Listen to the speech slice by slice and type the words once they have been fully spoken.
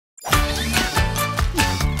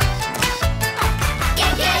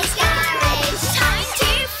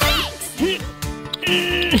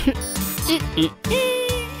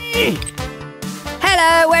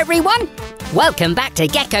Hello, everyone. Welcome back to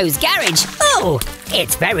Gecko's Garage. Oh,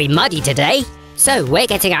 it's very muddy today, so we're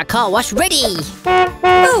getting our car wash ready.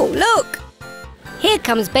 Oh, look. Here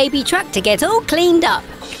comes Baby Truck to get all cleaned up.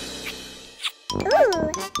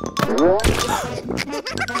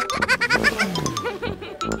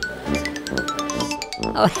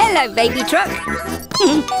 Oh, hello, Baby Truck.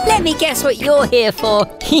 Let me guess what you're here for.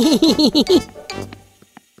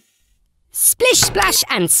 Splish, splash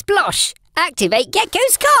and splosh. Activate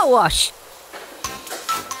Gecko's car wash.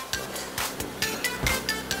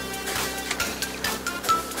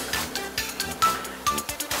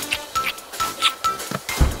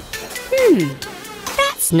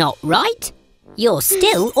 That's not right. You're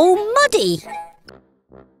still all muddy.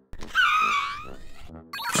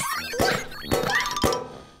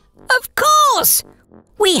 Of course!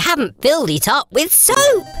 We haven't filled it up with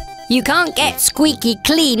soap. You can't get squeaky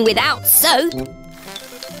clean without soap.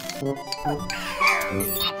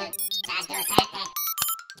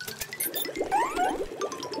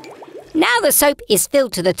 Now the soap is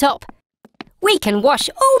filled to the top. We can wash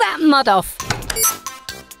all that mud off.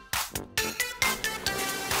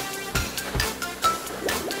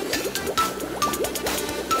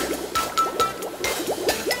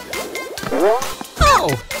 Oh!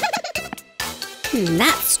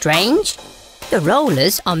 That's strange. The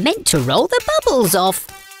rollers are meant to roll the bubbles off.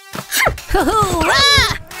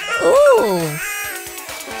 Hurrah! Ooh!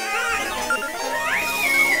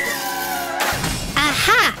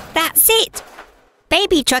 Aha! That's it!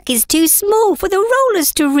 Baby Truck is too small for the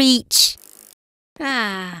rollers to reach.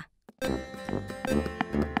 Ah.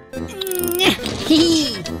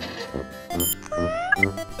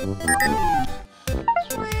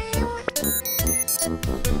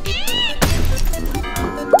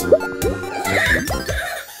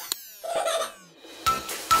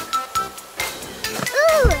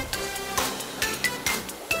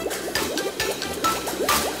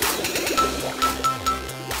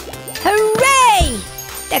 Hooray!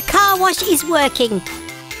 The car wash is working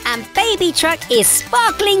and Baby Truck is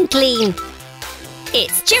sparkling clean.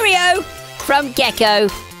 It's cheerio from Gecko.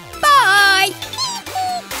 Bye!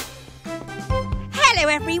 Hello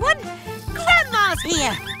everyone, Grandma's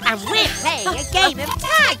here and we're playing a game of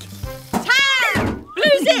tag. Tag!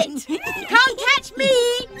 Lose it! Can't catch me!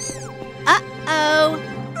 Uh-oh!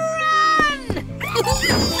 Run!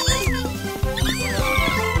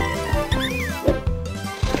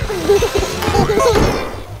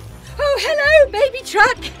 Oh, hello, Baby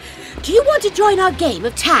Truck. Do you want to join our game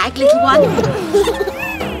of tag, little one?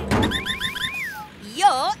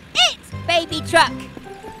 You're it, Baby Truck.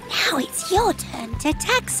 Now it's your turn to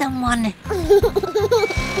tag someone.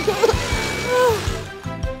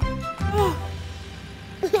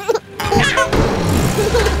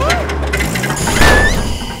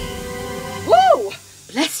 Whoa!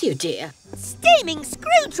 Bless you, dear. Steaming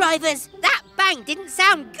screwdrivers! That bang didn't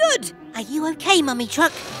sound good. Are you okay, Mummy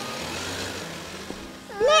Truck?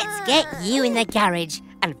 Let's get you in the garage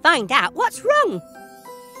and find out what's wrong.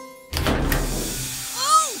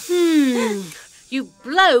 You've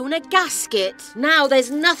blown a gasket. Now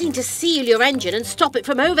there's nothing to seal your engine and stop it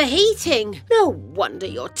from overheating. No wonder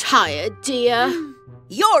you're tired, dear.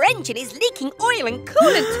 Your engine is leaking oil and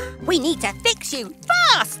coolant. We need to fix you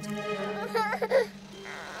fast.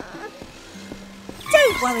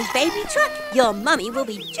 Don't worry, Baby Truck. Your mummy will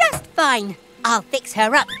be just fine. I'll fix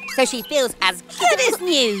her up so she feels as good as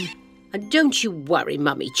new. And don't you worry,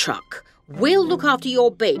 Mummy Truck. We'll look after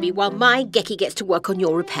your baby while my Gecky gets to work on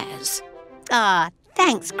your repairs. Ah,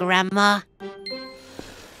 thanks, Grandma.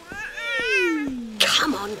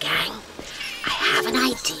 Come on, gang. I have an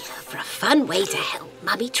idea for a fun way to help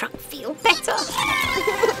Mummy Truck feel better.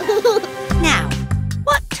 Now,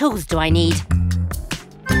 what tools do I need?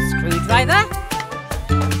 Screwdriver.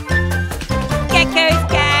 Gecko's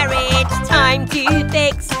Garage, time to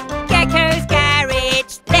fix. Gecko's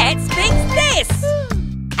Garage, let's fix this.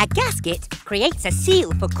 A gasket creates a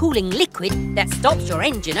seal for cooling liquid that stops your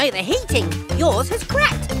engine overheating. Yours has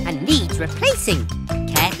cracked and needs replacing.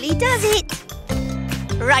 Carefully does it.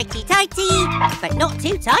 Righty-tighty, but not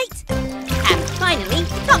too tight. And finally,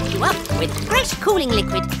 top you up with fresh cooling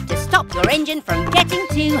liquid to stop your engine from getting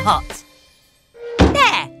too hot.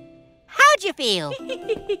 There! How'd you feel?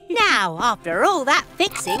 Now, after all that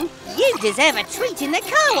fixing, you deserve a treat in the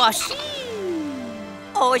car wash.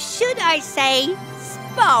 Or should I say,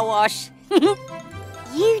 spa wash.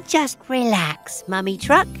 You just relax, Mummy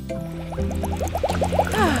Truck.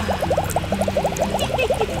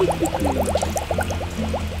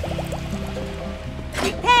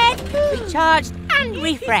 Repaired, recharged and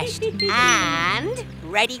refreshed. And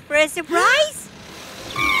Ready for a surprise?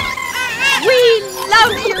 We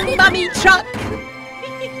love you, Mummy Truck!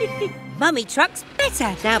 Mummy Truck's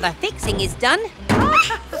better now the fixing is done. And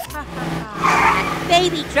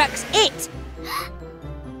Baby Truck's it.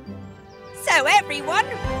 So everyone,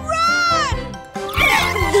 run!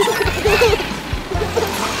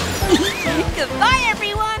 Goodbye,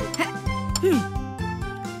 everyone.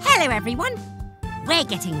 Hello, everyone. We're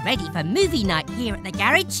getting ready for movie night here at the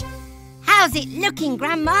garage. How's it looking,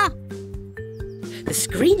 Grandma? The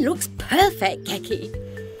screen looks perfect, Gecky.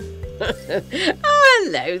 Oh,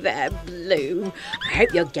 hello there, Blue. I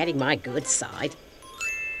hope you're getting my good side.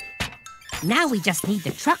 Now we just need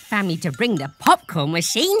the Truck family to bring the popcorn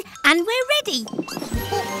machine and we're ready.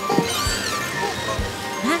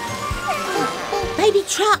 Huh? Baby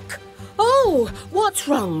Truck! Oh, what's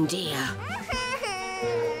wrong, dear?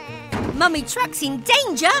 Mummy Truck's in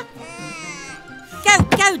danger.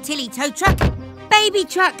 Go, Tilly Tow Truck. Baby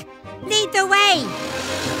Truck, lead the way.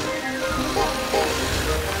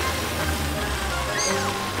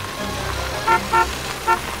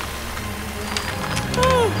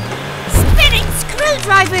 Spinning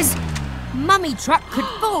screwdrivers! Mummy Truck could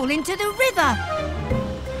fall into the river.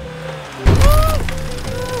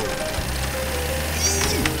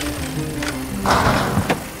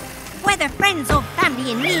 Whether friends or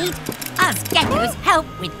family in need, us geckos help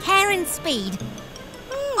with care and speed.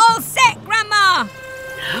 All set, Grandma!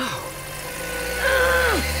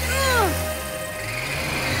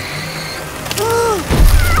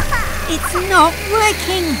 It's not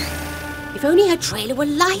working. If only her trailer were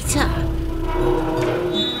lighter.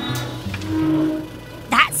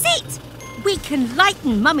 That's it. We can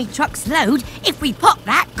lighten Mummy Truck's load if we pop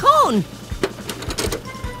that corn.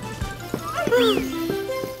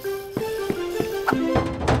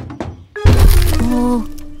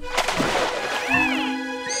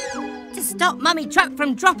 To stop Mummy Truck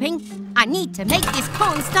from dropping, I need to make this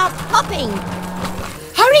corn start popping.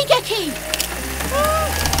 Hurry, Gecky!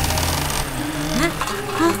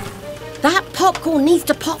 That popcorn needs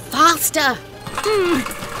to pop faster.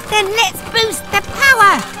 Then let's boost the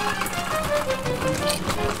power.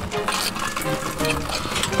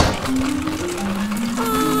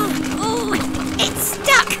 Oh, it's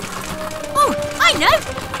stuck. Oh, I know.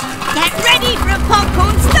 Get ready for a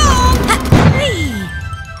popcorn storm.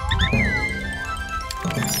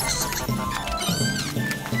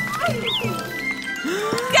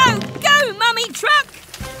 Go, Mummy Truck.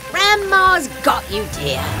 Grandma's got you,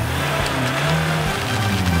 dear.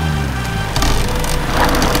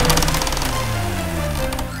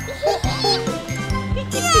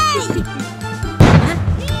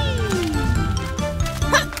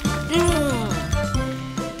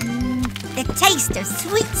 The taste of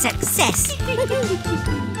sweet success.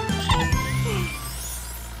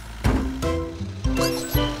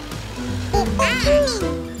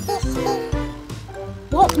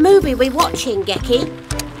 What movie are we watching, Gecky?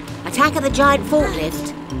 Attack of the Giant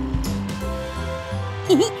Forklift?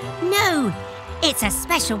 No, it's a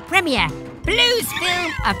special premiere. Blue's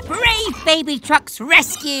film, A Brave Baby Truck's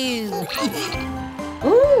Rescue.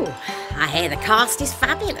 Ooh, I hear the cast is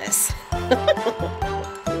fabulous.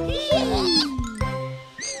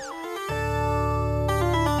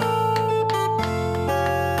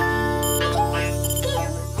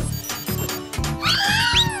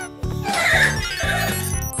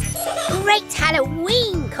 Great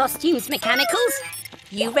Halloween costumes, Mechanicals.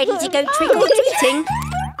 You ready to go trick-or-treating?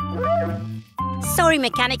 Sorry,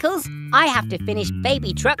 Mechanicals. I have to finish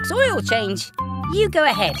Baby Truck's oil change. You go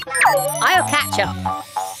ahead. I'll catch up.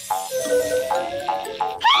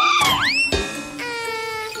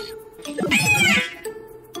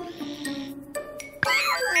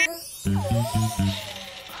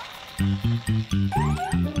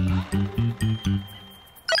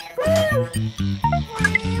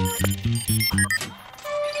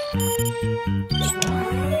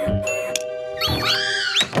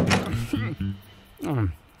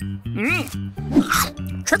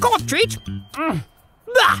 Trick or treat?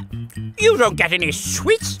 Bah! You don't get any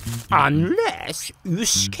sweets unless you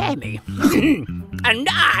scare me. And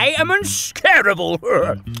I am unscarable.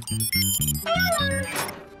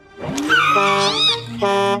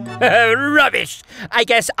 Rubbish! I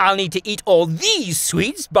guess I'll need to eat all these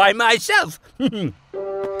sweets by myself.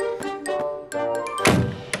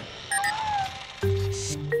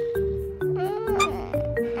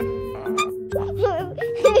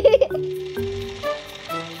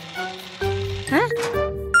 Huh?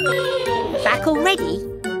 Back already?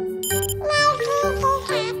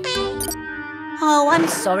 Oh, I'm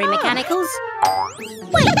sorry, Mechanicals.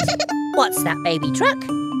 Wait, what's that, Baby Truck?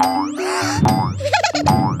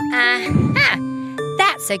 Aha!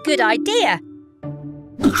 That's a good idea.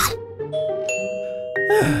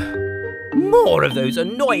 More of those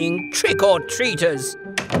annoying trick-or-treaters.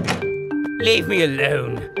 Leave me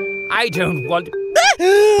alone. I don't want...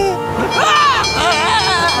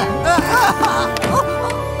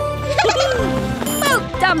 Well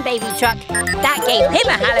done, Baby Truck. That gave him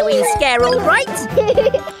a Halloween scare, all right.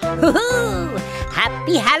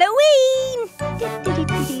 Happy Halloween!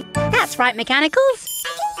 That's right, Mechanicals.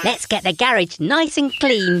 Let's get the garage nice and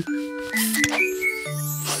clean.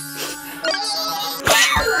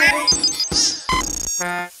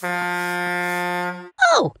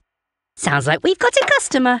 Oh, sounds like we've got a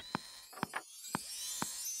customer.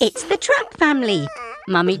 It's the Truck family.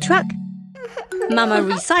 Mummy Truck, Mama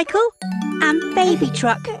Recycle, and Baby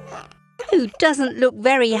Truck, who doesn't look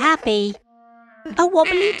very happy. A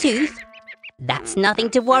wobbly tooth? That's nothing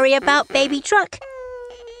to worry about, Baby Truck.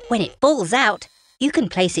 When it falls out, you can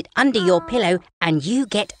place it under your pillow and you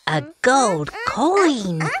get a gold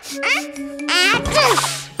coin.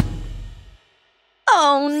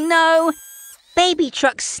 Oh no! Baby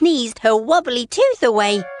Truck sneezed her wobbly tooth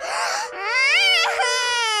away.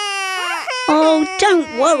 Oh,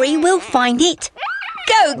 don't worry, we'll find it.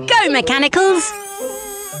 Go, go, Mechanicals!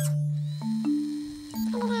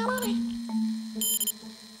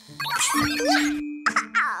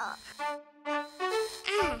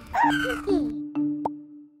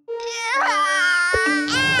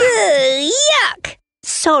 Ugh, yuck!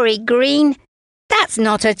 Sorry, Green. That's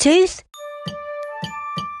not a tooth.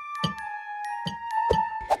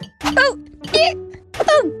 Oh!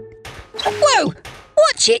 Oh! Whoa!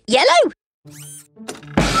 Watch it, Yellow!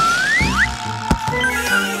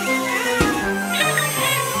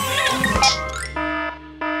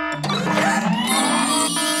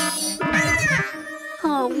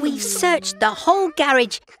 Oh, we've searched the whole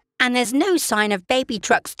garage and there's no sign of Baby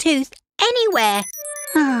Truck's tooth anywhere.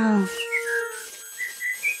 Oh.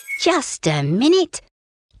 Just a minute.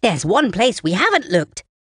 There's one place we haven't looked.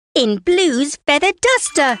 In Blue's feather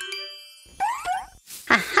duster.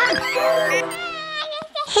 Aha!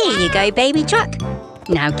 Here you go, Baby Truck.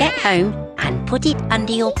 Now get home and put it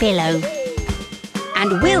under your pillow.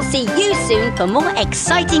 And we'll see you soon for more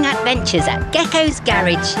exciting adventures at Gecko's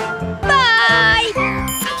Garage. Bye!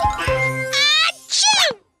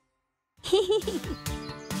 Achoo!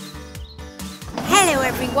 Hello,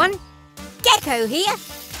 everyone. Gecko here.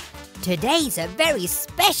 Today's a very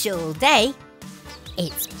special day.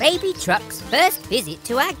 It's Baby Truck's first visit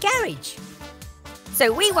to our garage.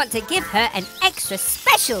 So we want to give her an extra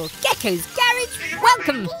special Gecko's Garage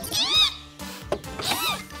welcome.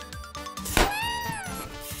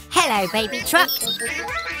 Hello, Baby Truck.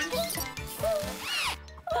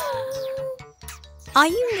 Are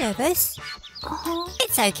you nervous?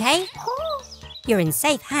 It's okay. You're in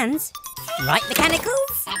safe hands. Right,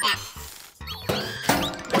 Mechanicals?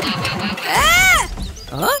 Ah!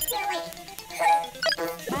 Huh?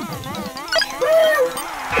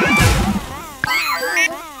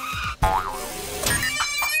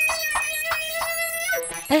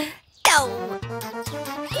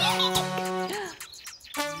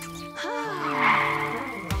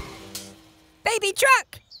 Baby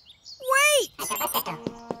Truck! Wait!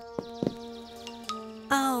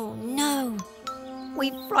 Oh no!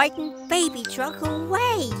 We've frightened Baby Truck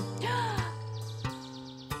away!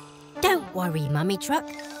 Don't worry, Mummy Truck.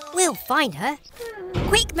 We'll find her.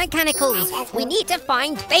 Quick, Mechanicals! We need to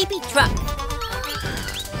find Baby Truck!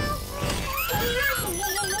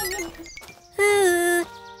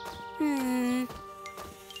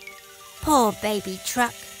 Poor Baby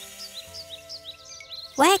Truck.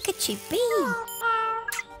 Where could she be?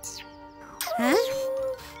 Huh?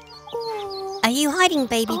 Are you hiding,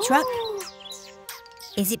 Baby Truck?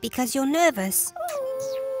 Is it because you're nervous?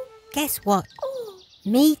 Guess what?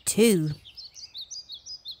 Me too.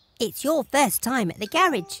 It's your first time at the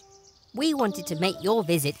garage. We wanted to make your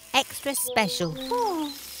visit extra special.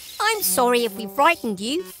 I'm sorry if we frightened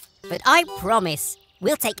you, but I promise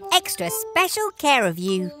we'll take extra special care of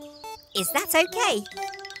you. Is that okay?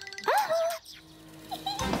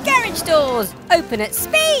 Garage doors, open at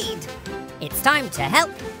speed! It's time to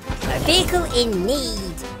help a vehicle in need.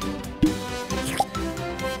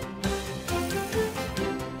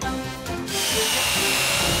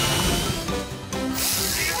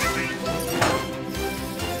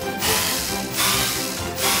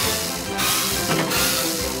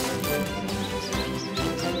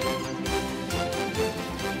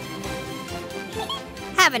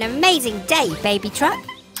 Have an amazing day, Baby Truck.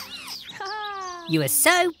 You are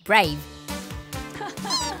so brave.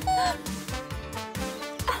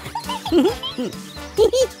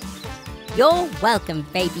 You're welcome,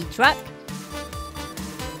 Baby Truck.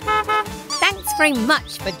 very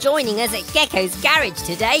much for joining us at Gecko's Garage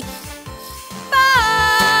today.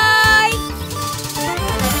 Bye!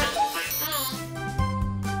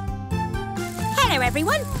 Hello,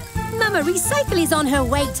 everyone. Mama Recycle is on her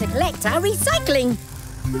way to collect our recycling.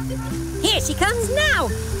 Here she comes now,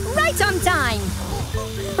 right on time.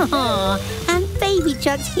 Oh, and Baby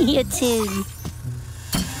Chuck's here too.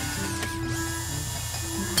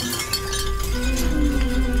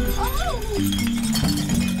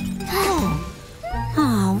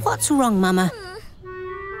 Oh, what's wrong, Mama?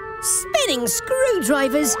 Spinning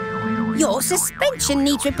screwdrivers! Your suspension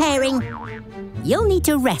needs repairing. You'll need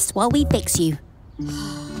to rest while we fix you.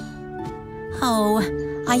 Oh,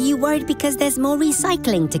 are you worried because there's more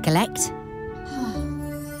recycling to collect?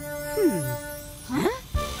 Huh?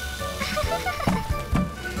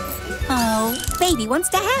 Oh, Baby wants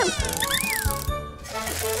to help.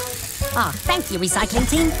 Ah, thank you, recycling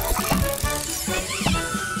team.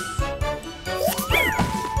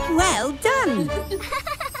 Well done.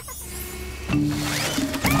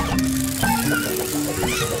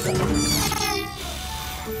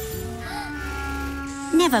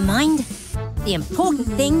 Never mind. The important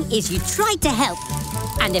thing is you tried to help.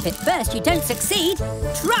 And if at first you don't succeed,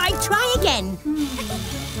 try again.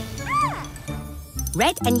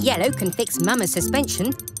 Red and yellow can fix Mama's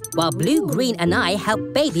suspension, while blue, green and I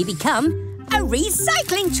help Baby become a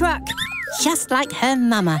recycling truck. Just like her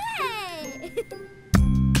Mama.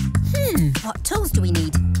 What tools do we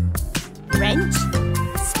need? Wrench,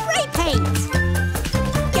 spray paint.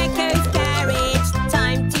 Gecko's Garage,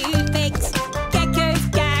 time to fix. Gecko's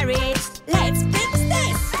Garage, let's fix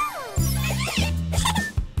this.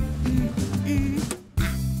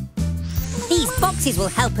 These boxes will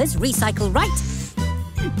help us recycle right.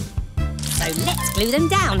 So let's glue them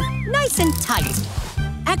down, nice and tight.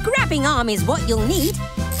 A grabbing arm is what you'll need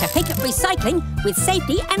to pick up recycling with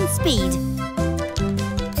safety and speed.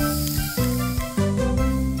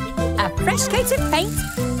 A fresh coat of paint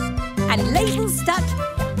and labels stuck.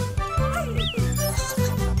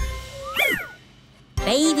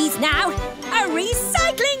 Baby's now a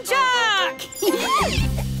recycling truck!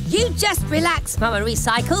 You just relax, Mama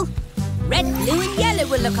Recycle. Red, blue and yellow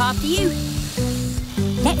will look after you.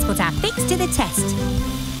 Let's put our fix to the test.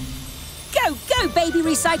 Go, go, Baby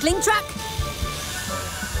Recycling Truck!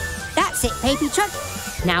 That's it, Baby Truck.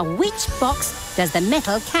 Now which box does the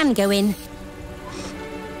metal can go in?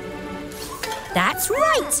 That's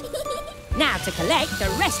right! Now to collect the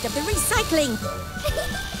rest of the recycling.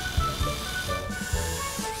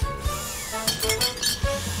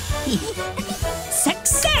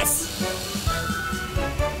 Success!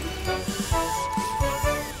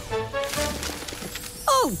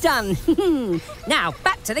 All done. Now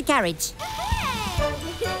back to the garage.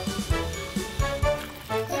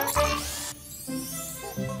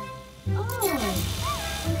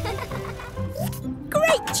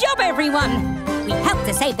 Great job, everyone! We helped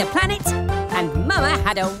to save the planet, and Mama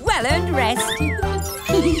had a well-earned rest.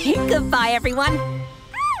 Goodbye, everyone.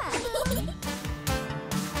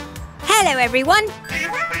 Hello, everyone.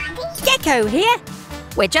 Gecko here.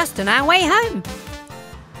 We're just on our way home.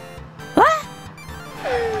 What?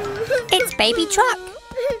 It's Baby Truck.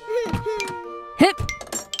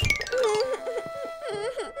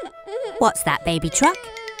 What's that, Baby Truck?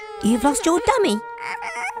 You've lost your dummy.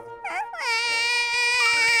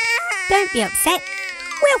 Don't be upset.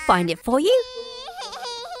 We'll find it for you.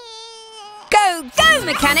 Go, go,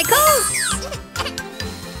 Mechanicals!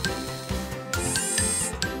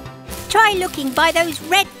 Try looking by those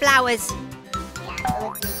red flowers.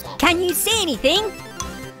 Can you see anything?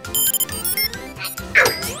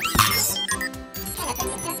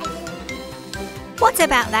 What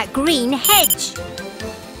about that green hedge?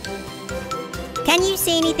 Can you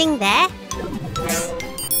see anything there?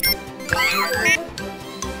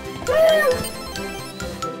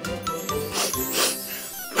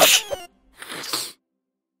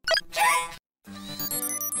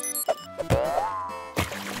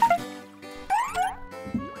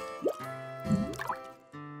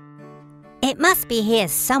 It must be here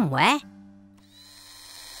somewhere.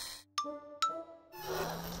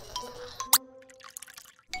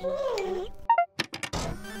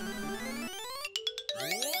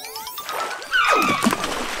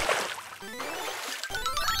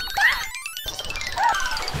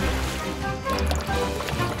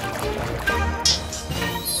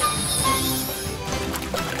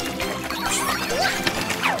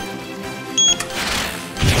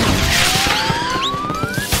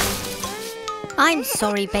 I'm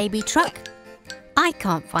sorry, Baby Truck. I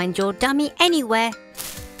can't find your dummy anywhere.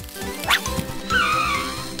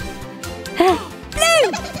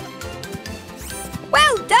 Blue!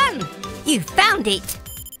 Well done! You found it!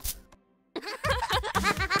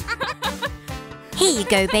 Here you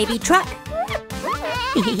go, baby truck.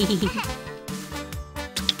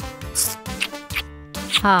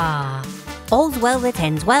 All's well that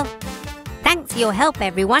ends well. Thanks for your help,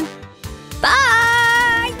 everyone.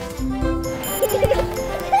 Bye!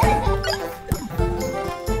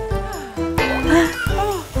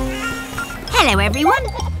 Hello, everyone.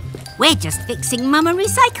 We're just fixing Mama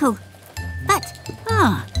Recycle. But,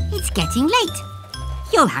 it's getting late.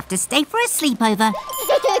 You'll have to stay for a sleepover.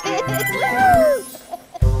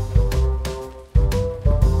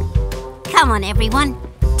 Come on, everyone.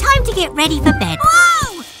 Time to get ready for bed.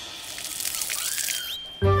 Whoa!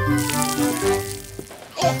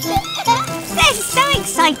 They're so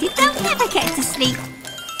excited they'll never get to sleep.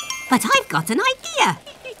 But I've got an idea.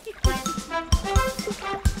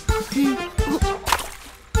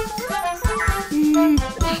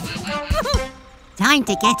 Time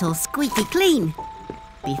to get all squeaky clean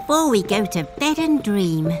before we go to bed and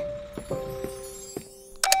dream.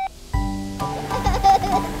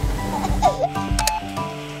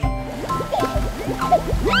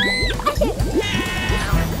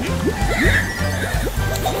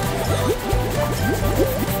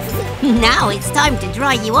 Now it's time to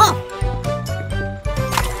dry you off.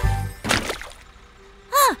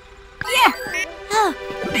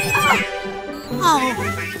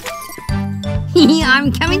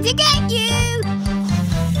 I'm coming to get you!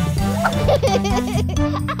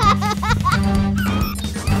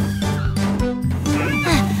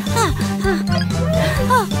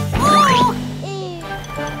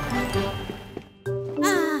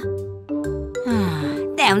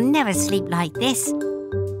 They'll never sleep like this.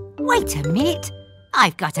 Wait a minute.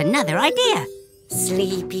 I've got another idea.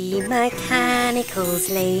 Sleepy mechanicals,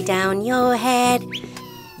 lay down your head.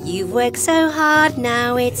 You've worked so hard,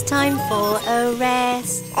 now it's time for a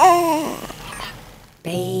rest.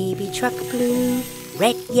 Baby truck blue,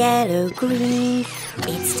 red, yellow, green.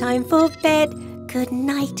 It's time for bed. Good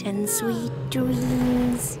night and sweet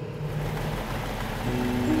dreams.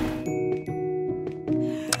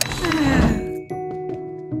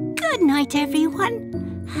 Good night,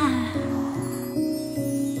 everyone.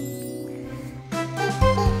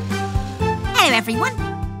 Hello, everyone.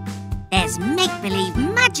 There's make-believe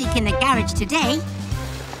magic in the garage today.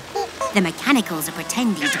 The mechanicals are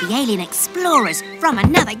pretending to be alien explorers from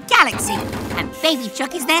another galaxy, and Baby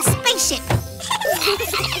Truck is their spaceship.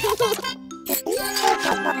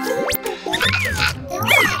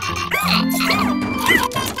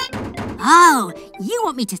 Oh, you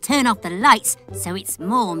want me to turn off the lights so it's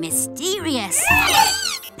more mysterious.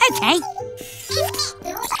 Okay.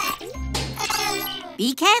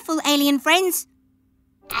 Be careful, alien friends.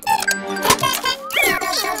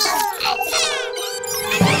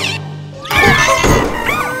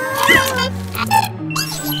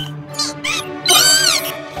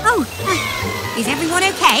 Oh, is everyone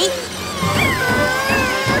okay?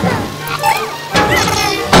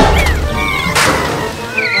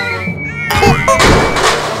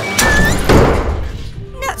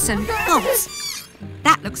 Nuts and bolts.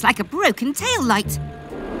 That looks like a broken tail light.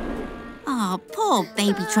 Oh, poor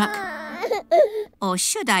Baby Truck. Or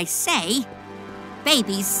should I say,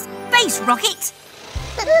 Baby's space rocket?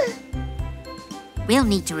 We'll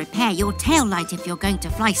need to repair your tail light if you're going to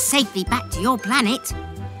fly safely back to your planet.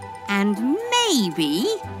 And maybe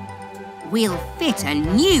we'll fit a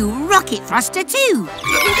new rocket thruster too.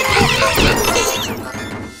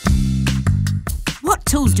 What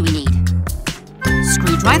tools do we need?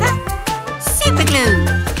 Screwdriver? Super glue!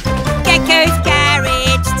 Gecko's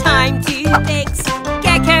Garage, time to fix.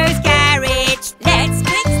 Gecko's Garage, let's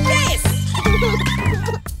fix this!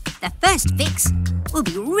 The first fix will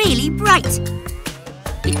be really bright,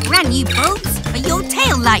 with brand new bulbs for your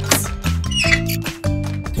tail lights.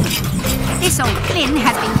 This old bin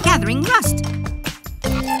has been gathering rust.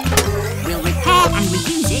 We'll repair and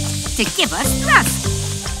reuse it to give us thrust.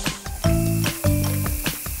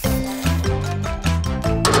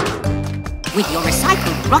 With your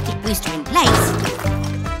recycled rocket booster in place,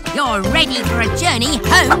 you're ready for a journey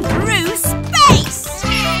home through space!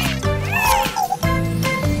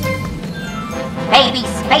 Baby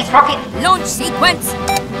space rocket launch sequence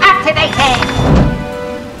activated!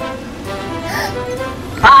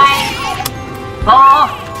 5, 4,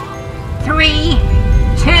 3,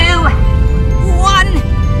 2, 1,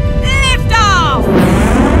 lift off!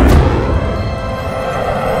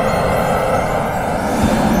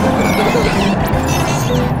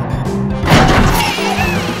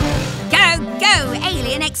 Go,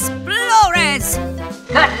 alien explorers!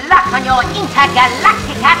 Good luck on your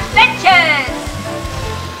intergalactic adventures!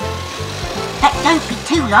 But don't be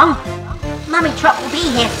too long. Mummy Truck will be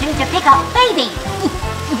here soon to pick up Baby.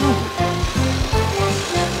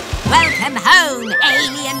 Welcome home,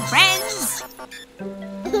 alien friends.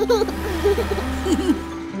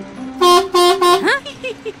 Huh?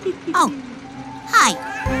 Oh, hi,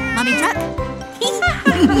 Mummy Truck.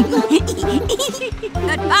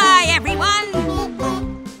 Goodbye, everyone.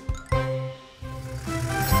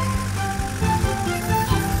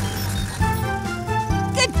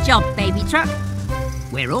 Good job, Baby Truck.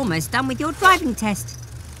 We're almost done with your driving test.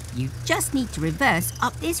 You just need to reverse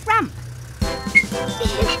up this ramp.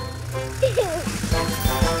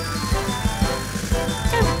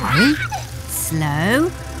 Don't worry.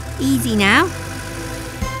 Slow. Easy now.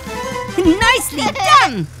 Nicely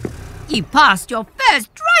done! You passed your first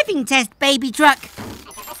driving test, Baby Truck.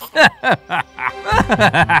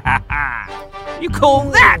 You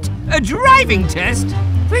call that a driving test?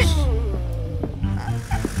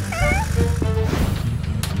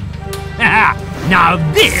 Now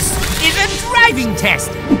this is a driving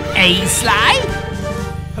test, eh, Sly?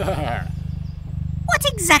 What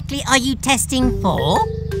exactly are you testing for?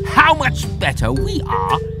 How much better we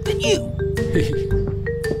are than you.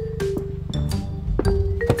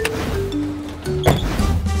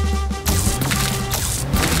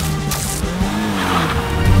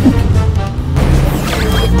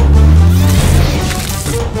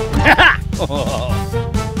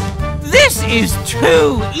 This is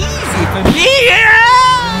too easy for me.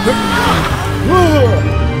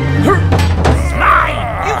 Sly,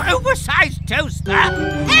 you oversized toaster.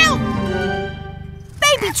 Help!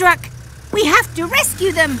 Baby Truck, we have to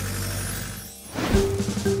rescue them.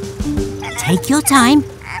 Take your time.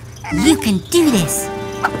 You can do this.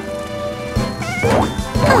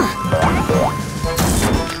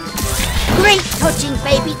 Great touching,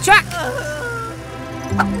 Baby Truck.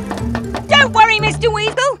 Don't worry, Mr.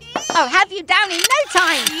 Weasel. I'll have you down in no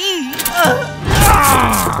time.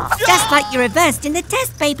 Just like you reversed in the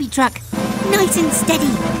test, Baby Truck. Nice and steady.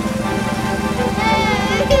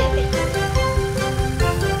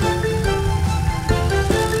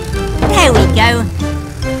 There we go.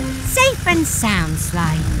 Safe and sound,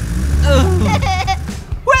 Sly.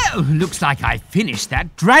 Well, looks like I finished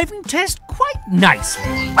that driving test quite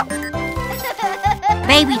nicely.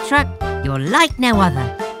 Baby Truck, you're like no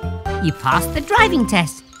other. You passed the driving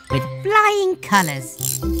test with flying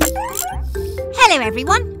colours. Hello,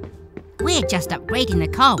 everyone. We're just upgrading the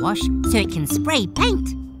car wash so it can spray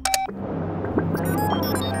paint.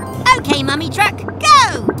 OK, Mummy Truck,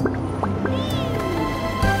 go!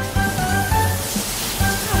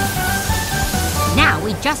 Now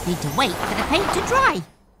we just need to wait for the paint to dry.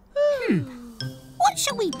 What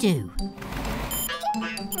shall we do?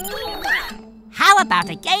 How about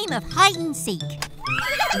a game of hide and seek?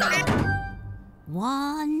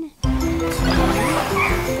 1, 2, 3,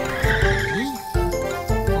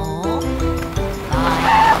 4,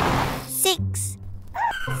 5, 6,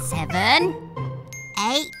 7,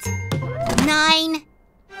 8, 9,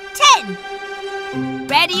 10.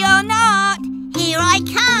 Ready or not, here I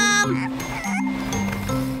come.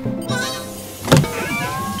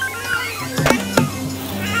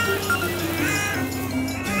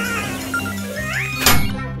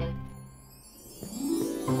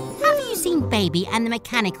 Seen Baby and the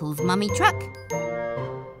Mechanicals, Mummy Truck?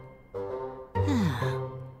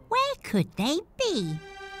 Where could they be?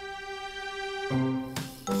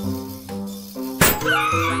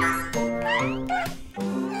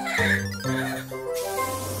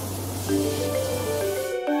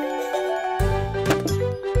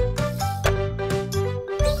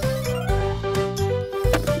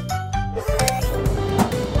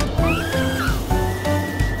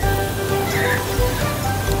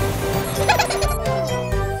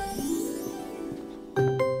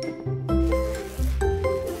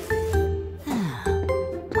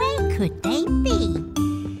 Could they be?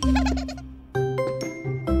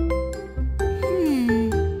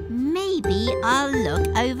 Maybe I'll look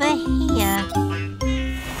over here.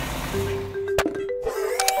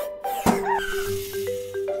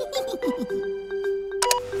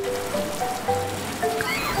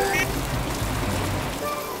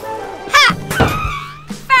 Ha!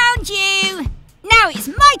 Found you! Now it's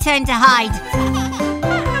my turn to hide.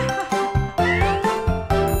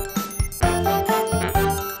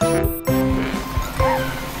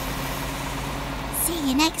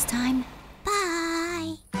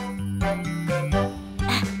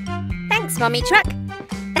 Mummy Truck.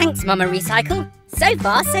 Thanks, Mama Recycle. So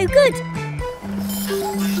far, so good.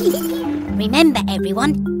 Remember,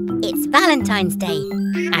 everyone, it's Valentine's Day,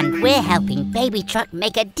 and we're helping Baby Truck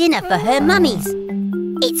make a dinner for her mummies.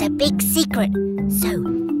 It's a big secret, so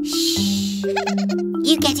shh.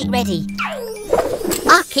 You get it ready.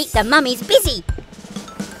 I'll keep the mummies busy.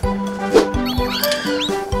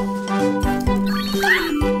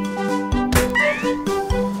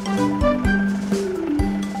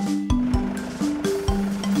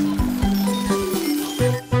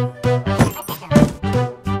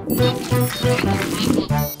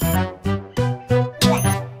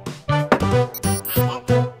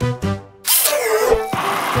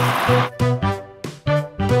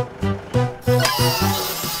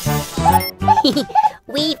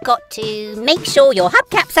 We've got to make sure your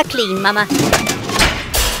hubcaps are clean, Mama.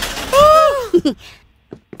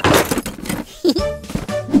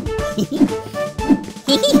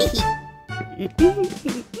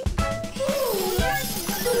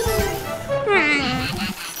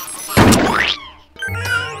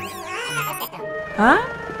 Huh?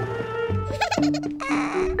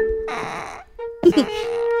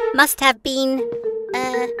 Must have been,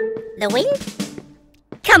 the wind?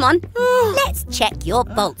 Come on, let's check your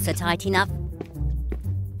bolts are tight enough.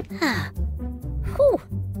 Whew.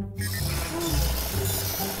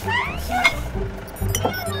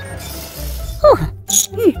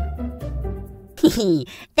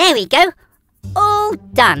 There we go. All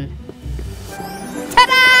done.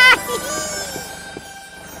 Ta-da!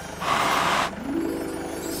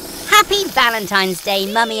 Happy Valentine's Day,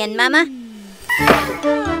 Mummy and Mama.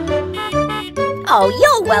 Oh,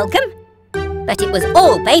 you're welcome. But it was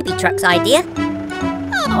all Baby Truck's idea.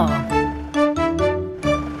 Oh.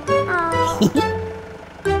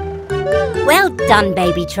 Well done,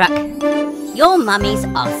 Baby Truck. Your mummies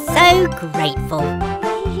are so grateful.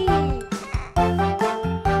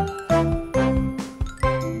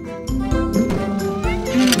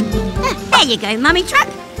 There you go, Mummy Truck.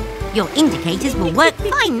 Your indicators will work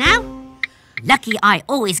fine now. Lucky I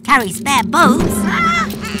always carry spare bulbs.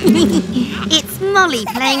 It's Molly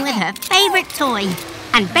playing with her favourite toy.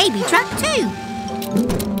 And Baby Truck too.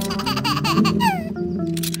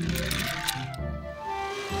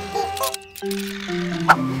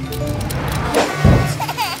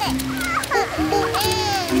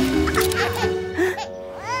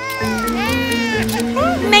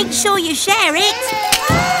 Make sure you share it.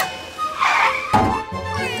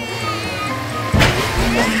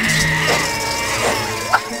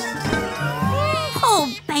 Poor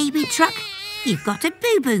Baby Truck. You've got a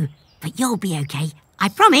boo-boo, but you'll be okay, I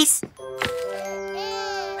promise.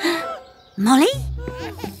 Molly?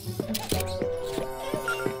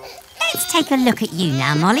 Let's take a look at you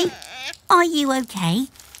now, Molly. Are you okay?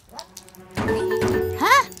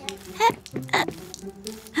 Huh?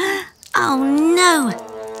 Oh no!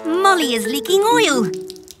 Molly is leaking oil.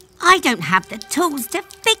 I don't have the tools to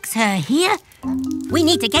fix her here. We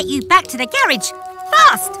need to get you back to the garage.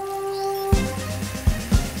 Fast!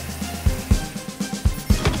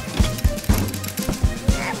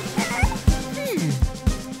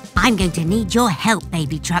 I'm going to need your help,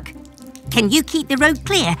 Baby Truck. Can you keep the road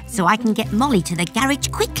clear so I can get Molly to the garage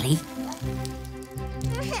quickly?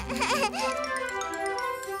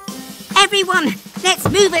 Everyone, let's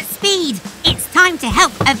move at speed. It's time to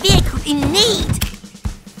help a vehicle in need.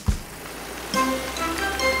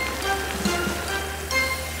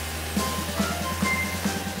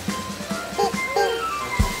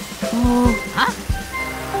 Huh?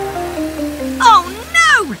 Oh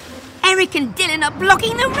no! Eric and Dylan are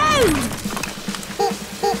blocking the road.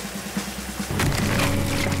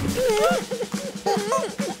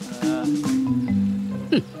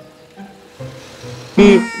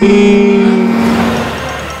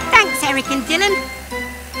 Thanks, Eric and Dylan.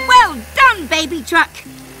 Well done, Baby Truck.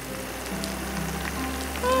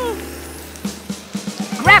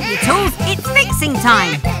 Grab your tools, it's fixing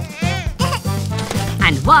time.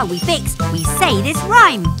 And while we fix, we say this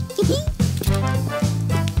rhyme.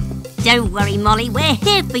 Don't worry, Molly, we're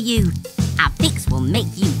here for you. Our fix will make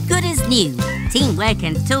you good as new. Teamwork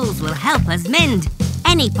and tools will help us mend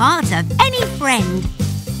any part of any friend.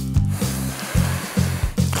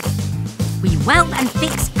 We weld and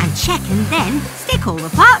fix and check and then stick all the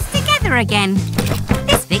parts together again.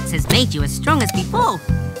 This fix has made you as strong as before,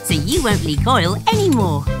 so you won't leak oil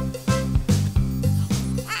anymore.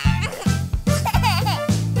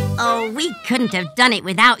 Oh, we couldn't have done it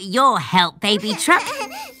without your help, Baby Truck.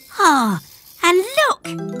 Oh, and look!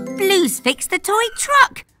 Blue's fixed the toy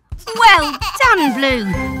truck. Well done, Blue.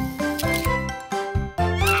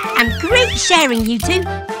 And great sharing, you two.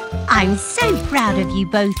 I'm so proud of you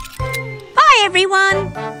both. Bye,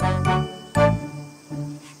 everyone.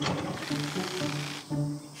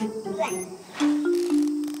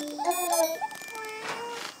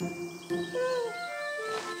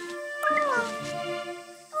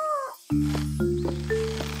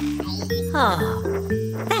 Oh.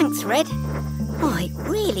 Thanks, Red. Oh, it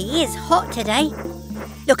really is hot today.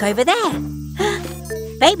 Look over there.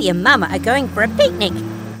 Baby and Mama are going for a picnic.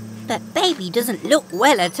 But Baby doesn't look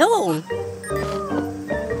well at all.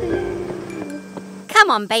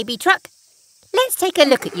 Come on, Baby Truck. Let's take a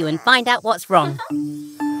look at you and find out what's wrong.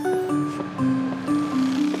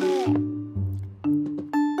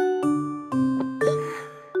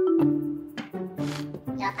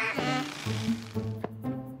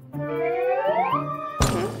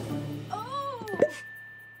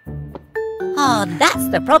 Oh, that's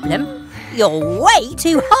the problem. You're way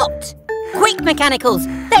too hot. Quick, Mechanicals,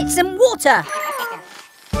 fetch some water.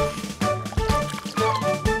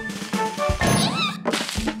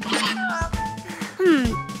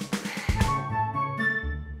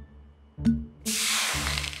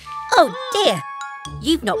 Oh dear,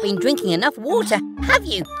 you've not been drinking enough water, have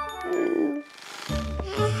you?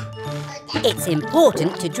 It's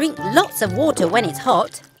important to drink lots of water when it's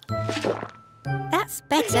hot. That's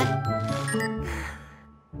better.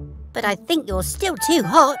 But I think you're still too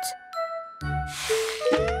hot.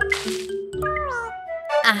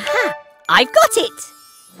 Aha! I've got it!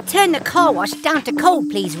 Turn the car wash down to cold,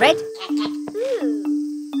 please, Red.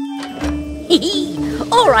 Hee-hee!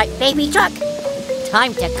 All right, Baby Truck.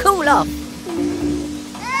 Time to cool off.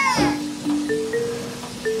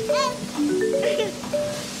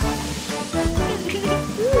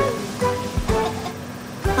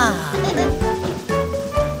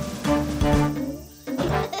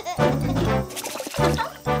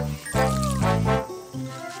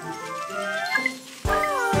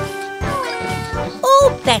 All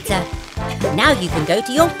better. Now you can go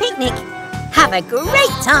to your picnic. Have a great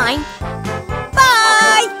time.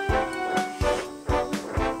 Bye!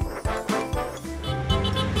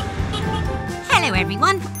 Hello,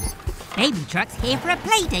 everyone. Baby Truck's here for a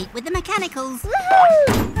play date with the Mechanicals.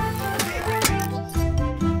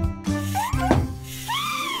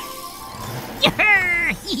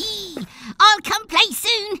 I'll come play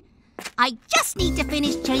soon. I just need to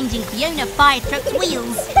finish changing Fiona Fire Truck's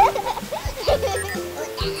wheels.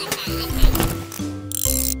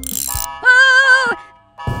 Oh!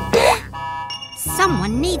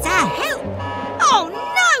 Someone needs our help. Oh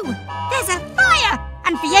no! There's a fire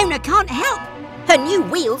and Fiona can't help. Her new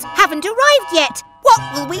wheels haven't arrived yet. What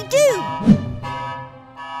will we do?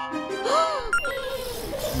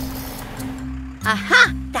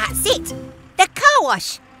 Aha! That's it! The car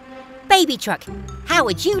wash! Baby Truck, how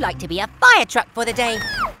would you like to be a fire truck for the day?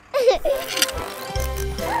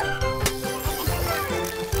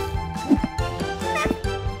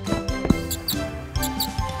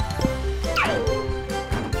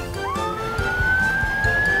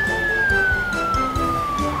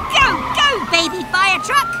 Go, go, baby fire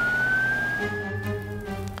truck!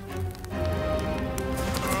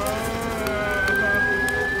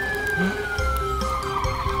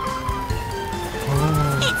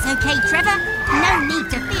 It's okay, Trevor. No need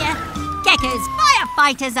to fear. Gecko's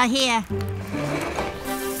firefighters are here.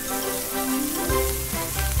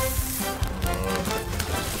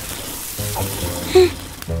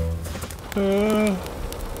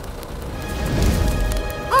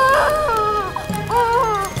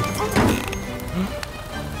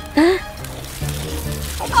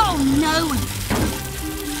 Oh no!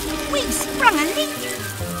 We've sprung a leak!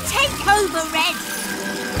 Take over, Red!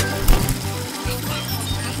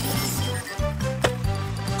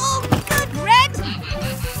 Oh, good, Red!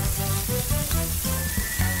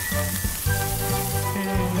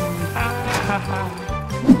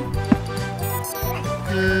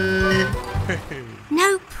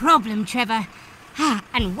 No problem, Trevor. Ah,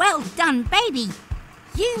 and well done, baby.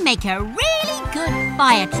 You make a really good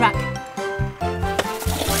fire truck.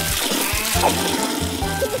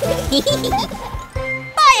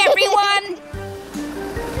 Bye, everyone!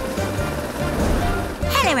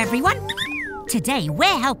 Hello, everyone. Today,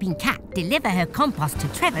 we're helping Cat deliver her compost to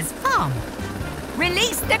Trevor's farm.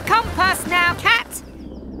 Release the compost now, Cat.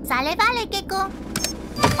 Sale vale, Gecko.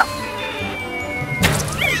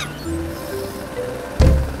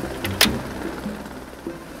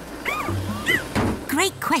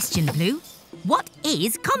 Great question, Blue. What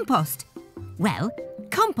is compost? Well,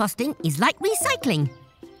 composting is like recycling.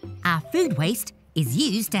 Our food waste is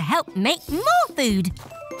used to help make more food.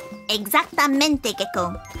 Exactamente,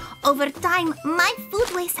 Gecko. Over time, my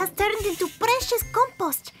food waste has turned into precious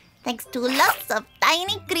compost, thanks to lots of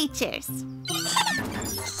tiny creatures.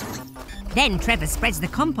 Then Trevor spreads the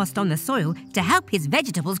compost on the soil to help his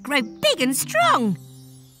vegetables grow big and strong.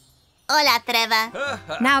 Hola, Trevor.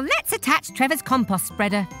 Now let's attach Trevor's compost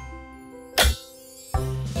spreader.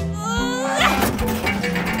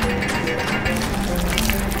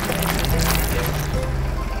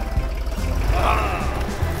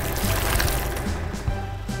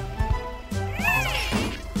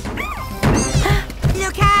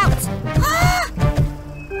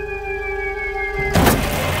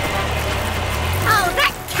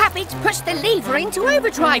 pushed the lever into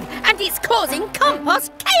overdrive and it's causing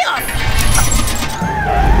compost chaos!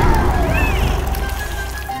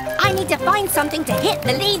 I need to find something to hit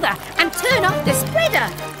the lever and turn off the spreader.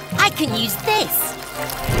 I can use this.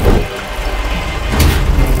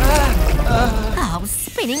 Oh,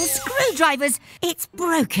 spinning screwdrivers. It's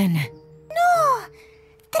broken. No!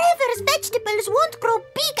 Trevor's vegetables won't grow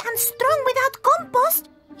big and strong without compost.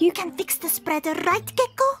 You can fix the spreader, right,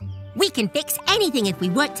 Gecko? We can fix anything if we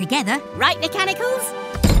work together. Right, Mechanicals?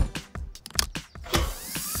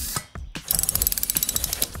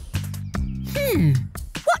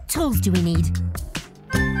 What tools do we need?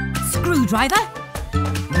 Screwdriver?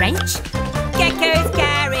 Wrench? Gecko's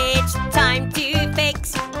Garage, time to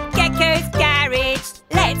fix. Gecko's Garage,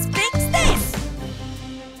 let's fix this.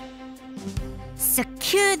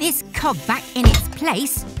 Secure this cog back in its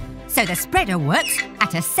place so the spreader works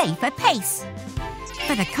at a safer pace.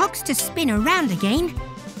 For the cogs to spin around again,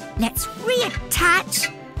 let's reattach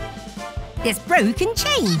this broken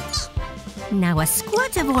chain. Now a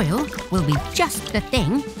squirt of oil will be just the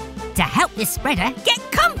thing to help this spreader get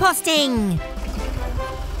composting.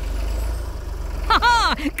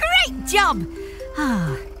 Ha-ha! Great job!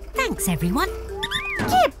 Ah, thanks everyone.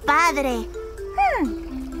 Que padre!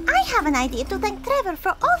 I have an idea to thank Trevor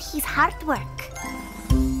for all his hard work.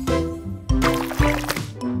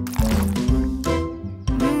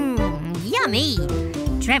 Yummy!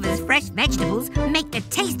 Trevor's fresh vegetables make the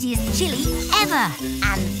tastiest chili ever.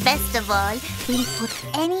 And best of all, we'll put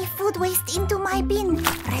any food waste into my bin,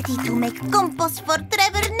 ready to make compost for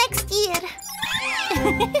Trevor next year.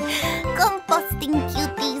 Composting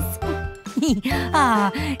cuties.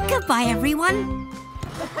 Ah, goodbye everyone.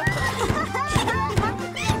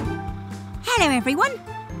 Hello everyone.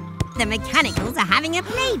 The Mechanicals are having a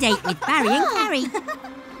play date with Barry and Carrie.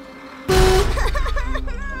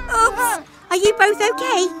 Oops! Are you both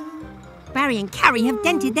okay? Barry and Carrie have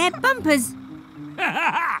dented their bumpers.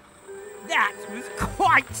 That was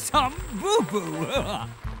quite some boo-boo.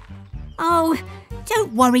 Oh,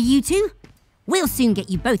 don't worry you two. We'll soon get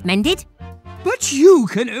you both mended. But you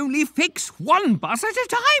can only fix one bus at a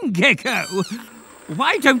time, Gecko.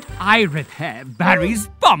 Why don't I repair Barry's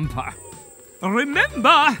bumper?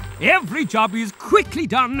 Remember, every job is quickly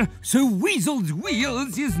done, so Weasel's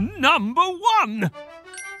Wheels is #1.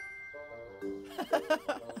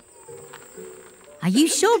 Are you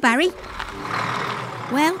sure, Barry?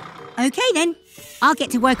 Well, okay then. I'll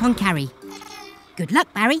get to work on Carrie. Good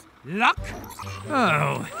luck, Barry. Luck?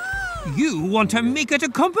 Oh, you want to make it a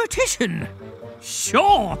competition?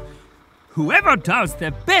 Sure. Whoever does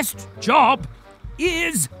the best job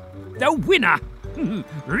is the winner.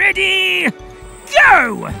 Ready,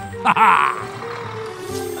 go!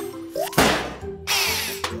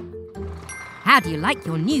 How do you like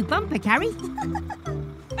your new bumper, Carrie?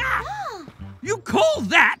 You call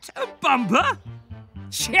that a bumper?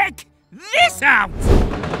 Check this out!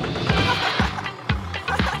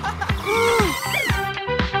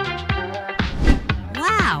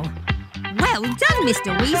 Wow! Well done,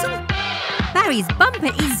 Mr. Weasel. Barry's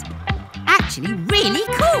bumper is actually really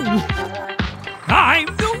cool. I'm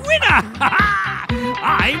the winner!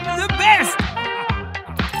 I'm the best!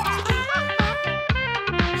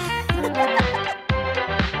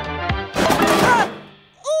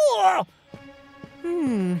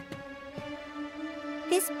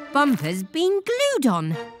 This bumper's been glued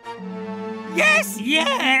on. Yes!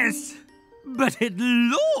 But it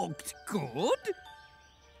looked good.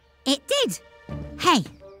 It did. Hey,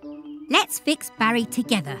 let's fix Barry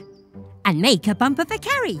together and make a bumper for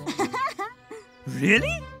Carrie.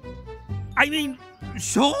 Really? I mean,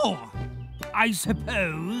 sure, I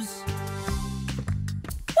suppose.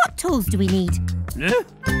 What tools do we need? Huh?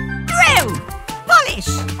 Drill! Polish!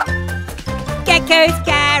 Gecko's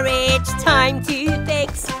Garage, time to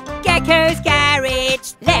fix. Gecko's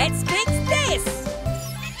Garage, let's fix this.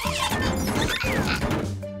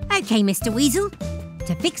 Okay, Mr. Weasel.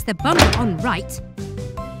 To fix the bumper on right,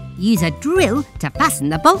 use a drill to fasten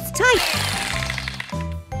the bolts tight.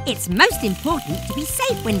 It's most important to be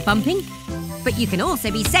safe when bumping, but you can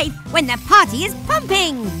also be safe when the party is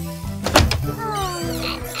pumping.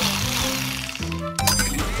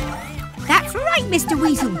 That's right, Mr.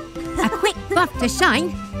 Weasel. A quick buff to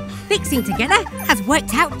shine. Fixing together has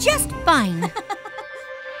worked out just fine.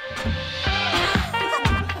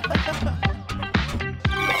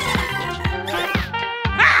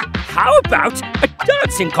 How about a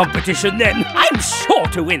dancing competition then? I'm sure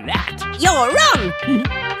to win that. You're wrong!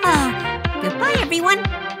 Goodbye, everyone.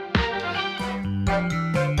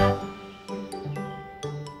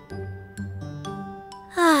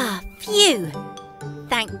 Phew.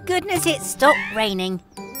 Thank goodness it stopped raining.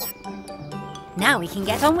 Now we can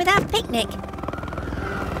get on with our picnic.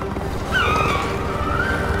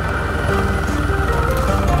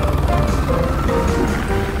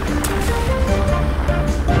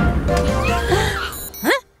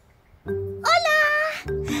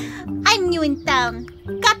 I'm new in town.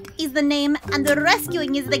 Cat is the name and the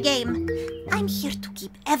rescuing is the game. I'm here to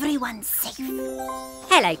keep everyone safe.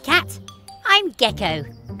 Hello, Cat. I'm Gecko,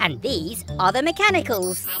 and these are the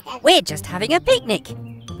Mechanicals. We're just having a picnic.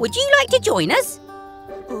 Would you like to join us?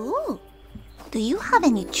 Ooh. Do you have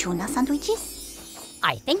any tuna sandwiches?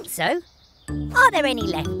 I think so. Are there any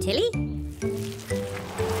left, Tilly?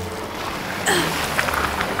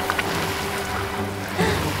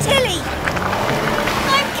 Tilly!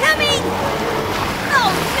 I'm coming!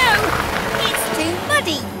 Oh no! It's too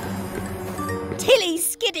muddy! Tilly's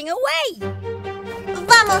skidding away!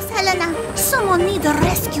 Vamos, Helena! Someone needs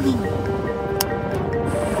rescuing!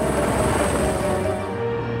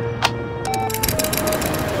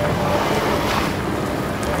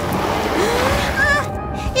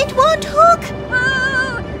 It won't hook!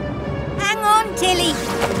 Oh! Hang on, Tilly!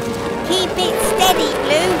 Keep it steady,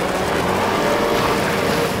 Blue!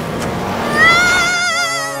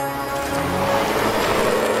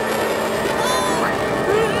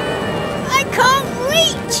 I can't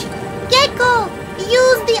reach! Gecko,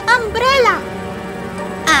 use the umbrella!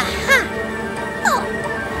 Aha! Oh.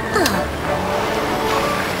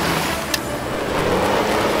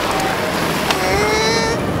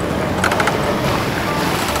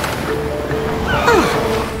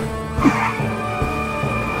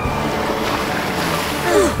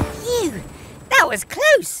 Phew! That was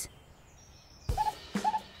close!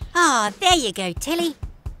 Ah, there you go, Tilly.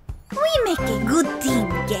 We make a good team,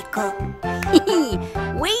 Gecko.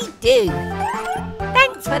 We do.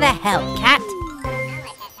 Thanks for the help, Cat.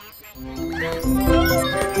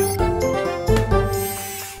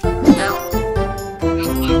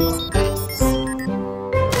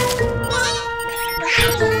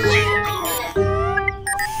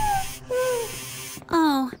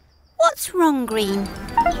 Oh, what's wrong, Green?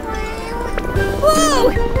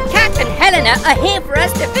 Whoa! Cat and Helena are here for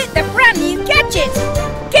us to fit the brand new gadget.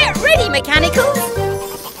 Get ready, Mechanicals!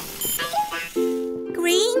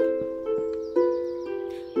 Green?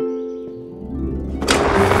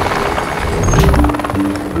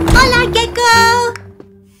 Hola, Gecko!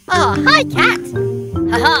 Oh, hi, Cat!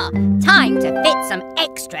 Haha, time to fit some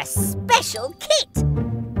extra special kit!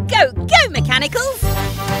 Go, go, Mechanicals!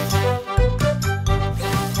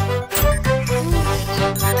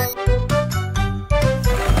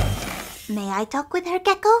 May I talk with her,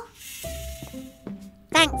 Gecko?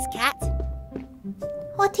 Thanks, Cat.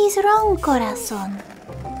 What is wrong, Corazon?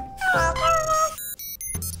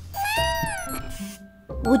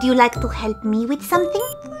 Would you like to help me with something?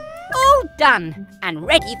 All done and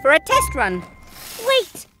ready for a test run.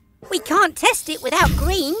 Wait, we can't test it without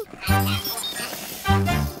Green.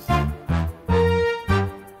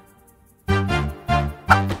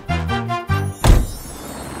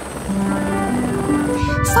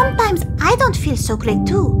 Sometimes I don't feel so great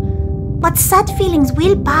too, but sad feelings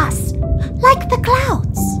will pass, like the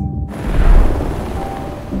clouds.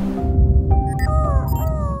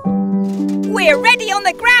 We're ready on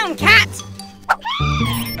the ground, Cat!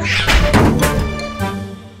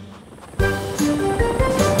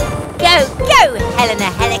 Go, go, Helena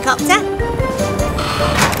Helicopter!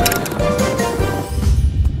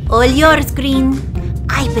 All yours, Green.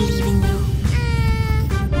 I believe in you.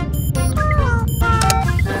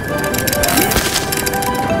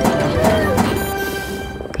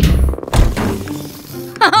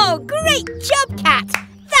 Oh, great job, Cat!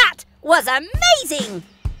 That was amazing!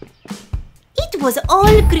 It was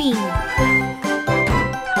all green.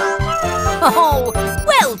 Oh,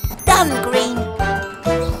 well done, Green!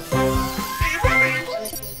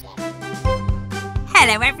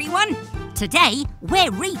 Hello, everyone! Today,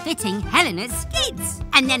 we're refitting Helena's skids.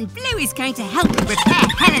 And then Blue is going to help me repair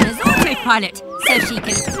Helena's autopilot so she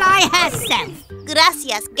can fly herself.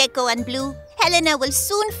 Gracias, Gecko and Blue. Helena will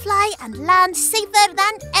soon fly and land safer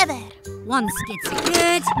than ever. One skid's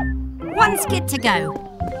good, one skid to go.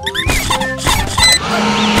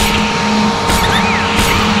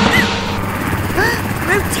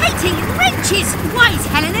 Rotating wrenches! Why is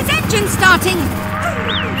Helena's engine starting?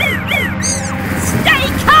 Stay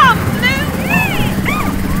calm, Blue!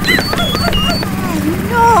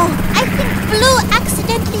 No! I think Blue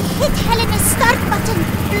accidentally hit Helena's start button.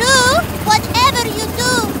 Blue, whatever you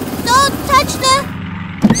do, don't touch the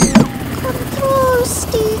control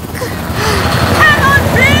stick. Come on,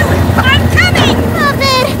 Blue! I'm coming! A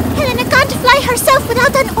ver, Helena can't fly herself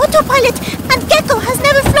without an autopilot, and Gecko has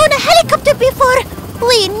never flown a helicopter before.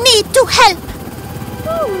 We need to help.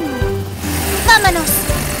 Vámonos!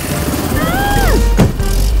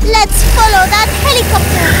 Let's follow that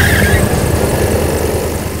helicopter!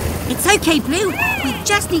 It's okay, Blue. We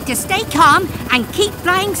just need to stay calm and keep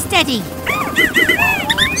flying steady.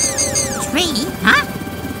 Tree? Huh?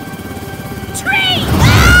 Tree!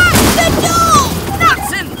 Ah! The door!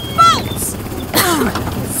 Nuts and bolts!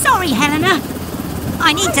 Sorry, Helena.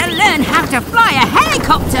 I need to learn how to fly a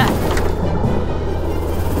helicopter.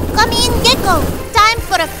 Come in, Gecko. Time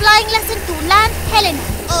for a flying lesson to land Helena.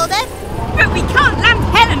 Over. But we can't land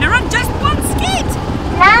Helena on just one skid.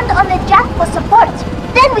 Land on the jack for support.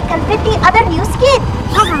 Then we can fit the other new skid.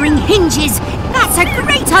 Hovering hinges. That's a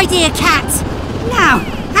great idea, Cat. Now,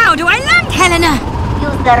 how do I land Helena?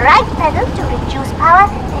 Use the right pedal to reduce power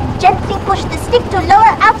and gently push the stick to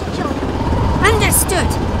lower altitude. Understood.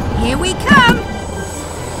 Here we come.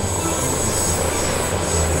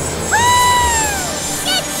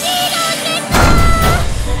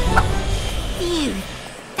 Phew.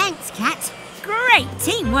 Thanks, Cat. Great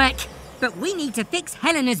teamwork. But we need to fix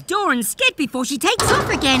Helena's door and skid before she takes off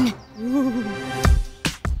again.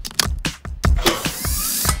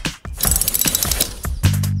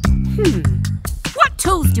 What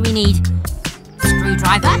tools do we need?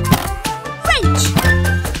 Screwdriver? Wrench!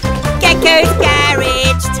 Gecko's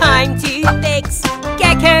Garage, time to fix.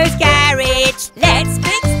 Gecko's Garage, let's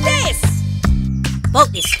fix this.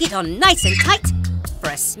 Bolt this skid on nice and tight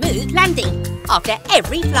for a smooth landing after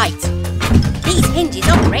every flight. These hinges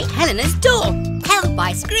operate Helena's door, held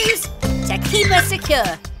by screws to keep her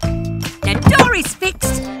secure. The door is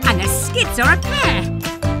fixed and the skids are a pair.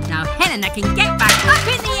 Now Helena can get back up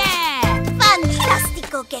in the air.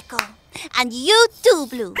 Fantastico, Gecko. And you too,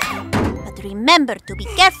 Blue. But remember to be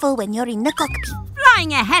careful when you're in the cockpit.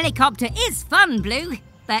 Flying a helicopter is fun, Blue,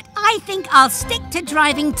 but I think I'll stick to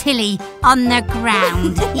driving Tilly on the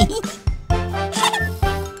ground.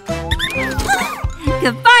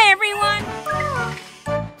 Goodbye, everyone.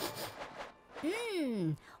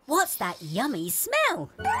 What's that yummy smell?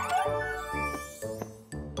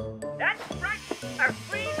 That's right, a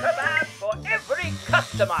free kebab for every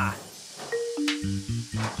customer.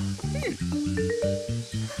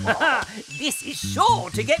 This is sure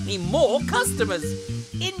to get me more customers.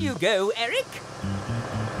 In you go, Eric.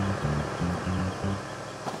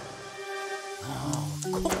 Oh,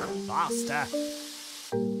 cook faster.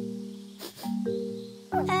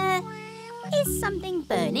 Is something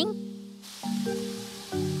burning?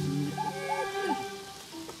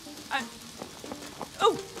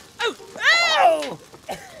 Oh!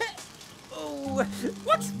 Oh,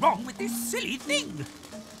 what's wrong with this silly thing?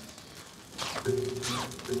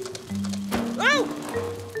 Oh!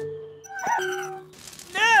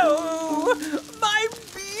 No! My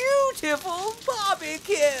beautiful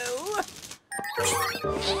barbecue!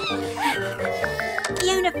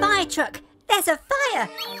 Fiona fire truck, there's a fire!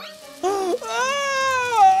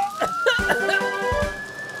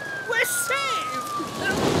 We're saved!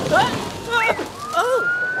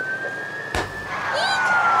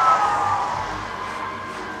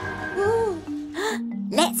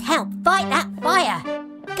 Let's help fight that fire!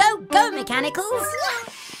 Go, Mechanicals!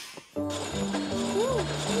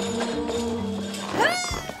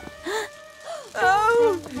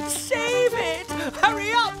 Oh, save it!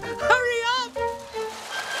 Hurry up! Hurry up!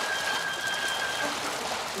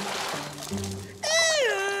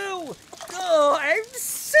 Ew! Oh, I'm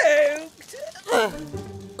soaked!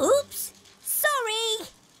 Oops! Sorry!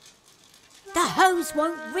 The hose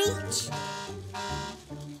won't reach.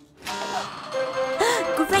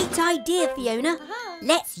 Great idea, Fiona.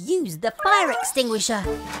 Let's use the fire extinguisher.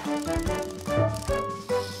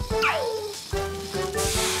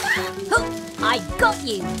 Oh, I got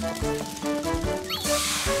you.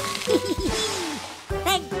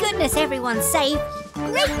 Thank goodness everyone's safe.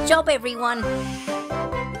 Great job, everyone.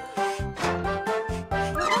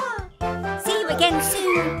 See you again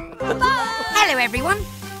soon. Bye. Hello, everyone.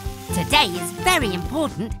 Today is very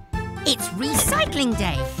important. It's recycling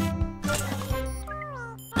day.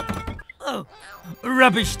 Oh,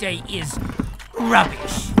 rubbish day is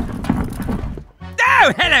rubbish.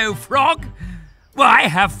 Oh, hello, Frog. Why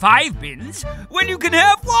have 5 bins when you can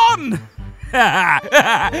have 1?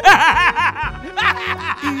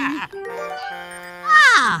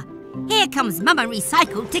 Ah! Here comes Mama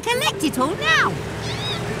Recycle to collect it all now.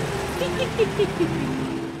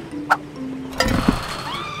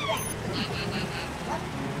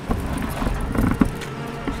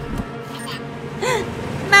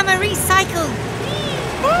 Mama Recycle!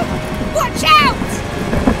 Watch out!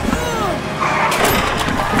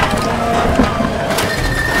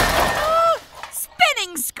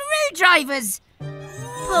 Spinning screwdrivers!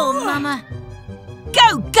 Poor Mama.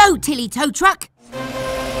 Go, go, Tilly Tow Truck!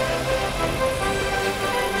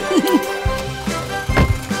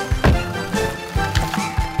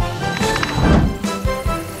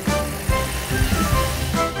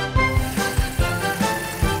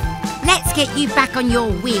 Let's get you back on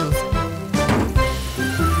your wheels.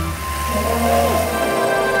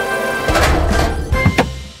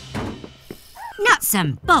 Nuts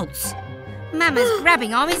and bolts. Mama's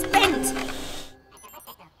grabbing arm is bent.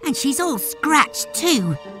 And she's all scratched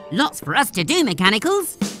too. Lots for us to do,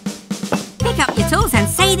 Mechanicals. Pick up your tools and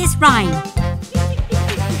say this rhyme.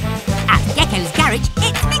 At Gecko's Garage,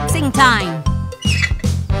 it's mixing time.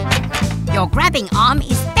 Your grabbing arm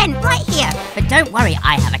is bent right here. But don't worry,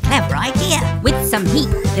 I have a clever idea. With some heat,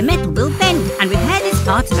 the metal will bend and repair this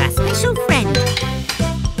part of our special friend.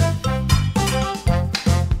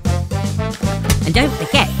 And don't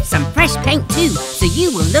forget some fresh paint too, so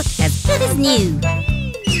you will look as good as new.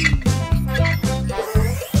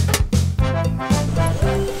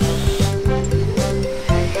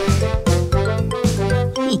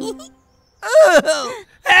 Oh,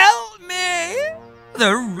 help me!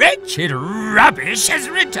 The wretched rubbish has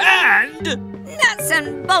returned! Nuts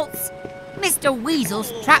and bolts! Mr.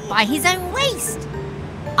 Weasel's trapped by his own waste.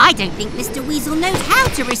 I don't think Mr. Weasel knows how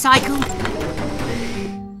to recycle.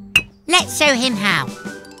 Let's show him how.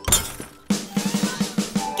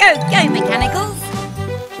 Go, go, Mechanicals!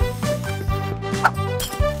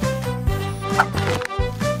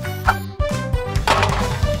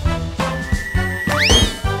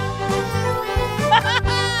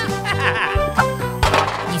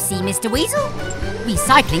 You see, Mr. Weasel?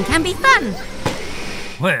 Recycling can be fun.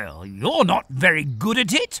 Well, you're not very good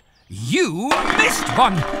at it. You missed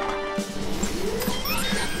one.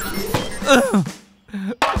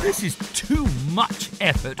 This is too much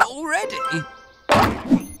effort already.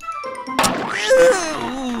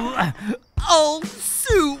 Old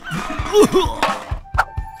soup.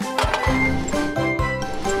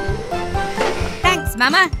 Thanks,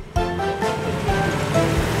 Mama.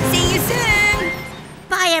 See you soon.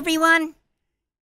 Bye, everyone.